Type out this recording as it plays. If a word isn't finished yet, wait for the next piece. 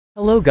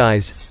Hello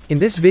guys, in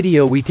this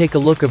video we take a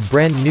look of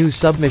brand new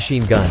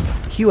submachine gun,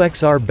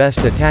 QXR best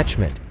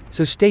attachment,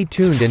 so stay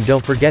tuned and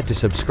don't forget to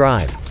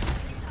subscribe.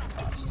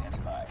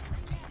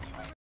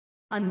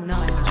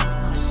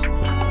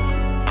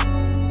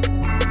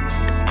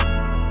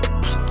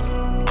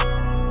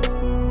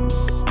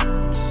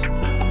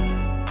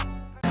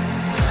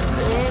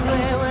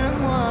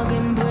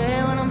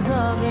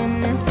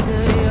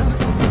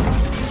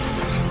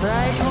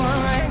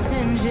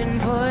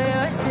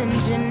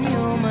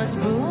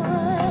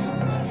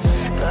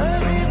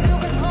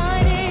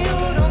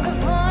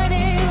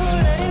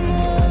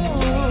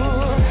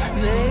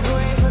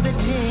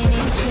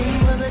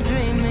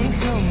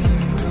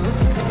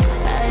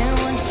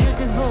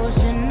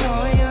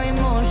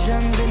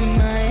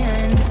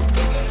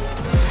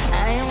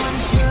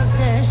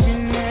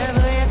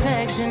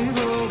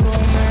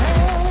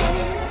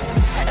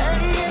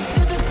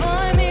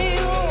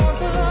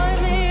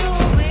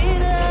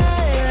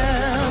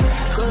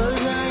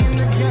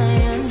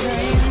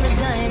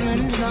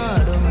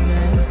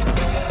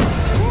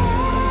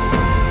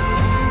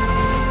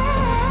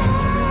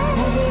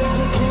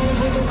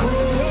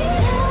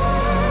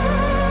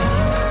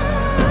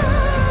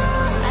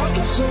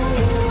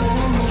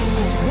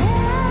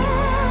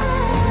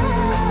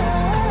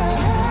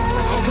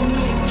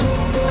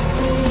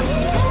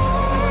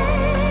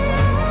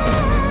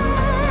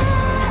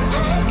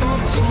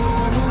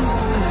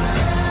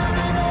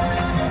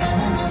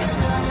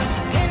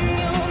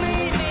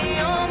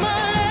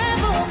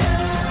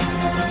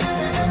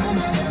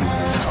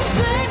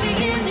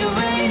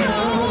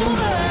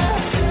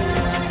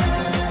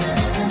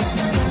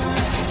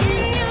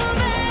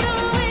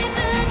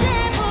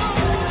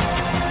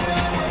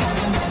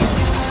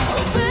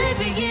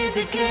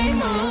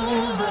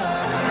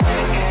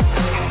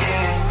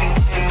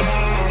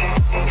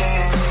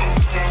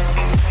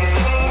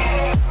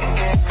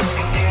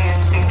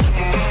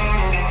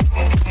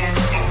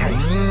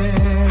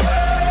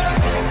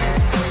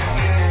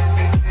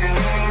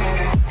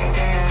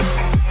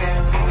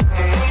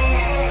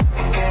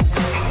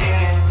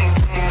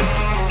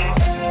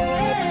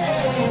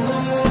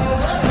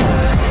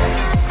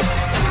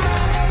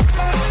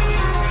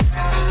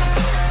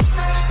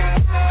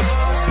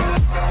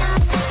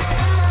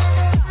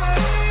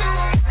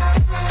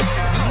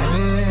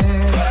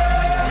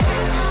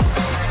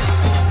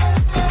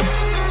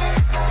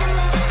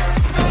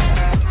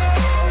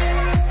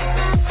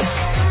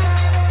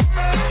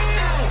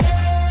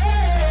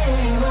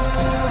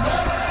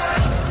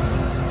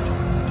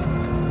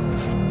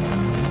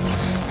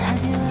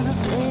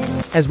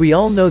 As we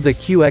all know, the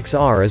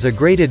QXR is a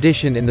great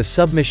addition in the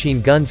submachine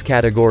guns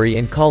category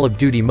in Call of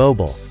Duty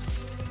Mobile.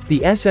 The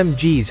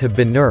SMGs have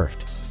been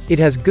nerfed. It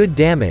has good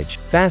damage,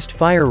 fast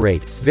fire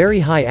rate, very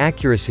high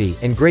accuracy,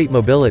 and great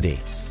mobility.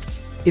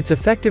 Its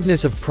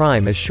effectiveness of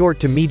prime is short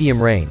to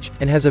medium range,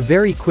 and has a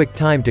very quick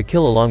time to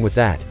kill along with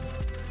that.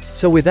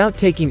 So without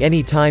taking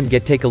any time,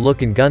 take a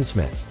look in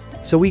Gunsmith.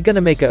 So we gonna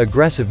make a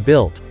aggressive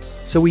build.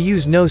 So we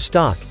use no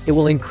stock. It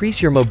will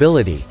increase your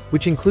mobility,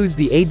 which includes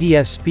the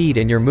ADS speed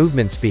and your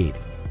movement speed.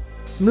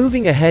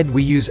 Moving ahead,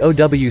 we use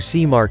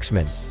OWC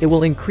Marksman. It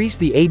will increase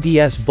the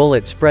ADS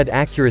bullet spread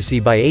accuracy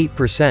by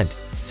 8%.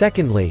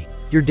 Secondly,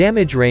 your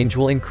damage range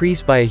will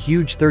increase by a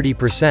huge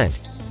 30%,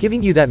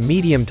 giving you that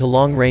medium to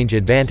long range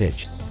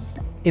advantage.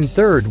 In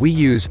third, we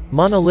use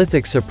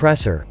Monolithic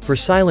Suppressor for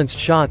silenced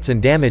shots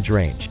and damage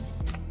range.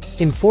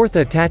 In fourth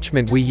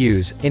attachment, we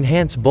use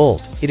Enhance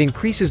Bolt. It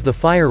increases the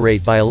fire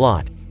rate by a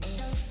lot.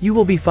 You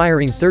will be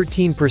firing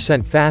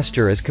 13%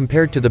 faster as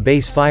compared to the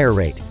base fire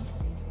rate.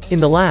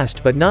 In the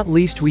last but not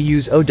least, we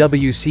use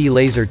OWC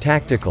Laser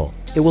Tactical.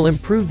 It will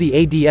improve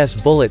the ADS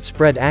bullet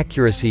spread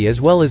accuracy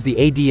as well as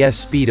the ADS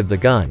speed of the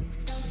gun.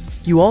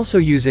 You also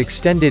use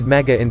Extended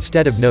Mega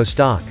instead of no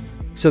stock.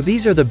 So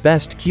these are the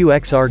best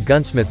QXR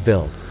Gunsmith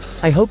build.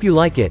 I hope you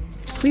like it.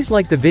 Please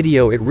like the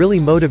video, it really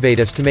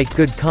motivate us to make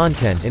good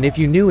content, and if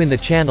you new in the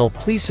channel,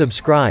 please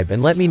subscribe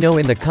and let me know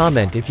in the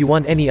comment if you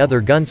want any other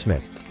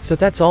gunsmith. So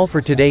that's all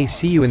for today.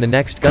 See you in the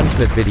next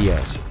Gunsmith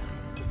videos.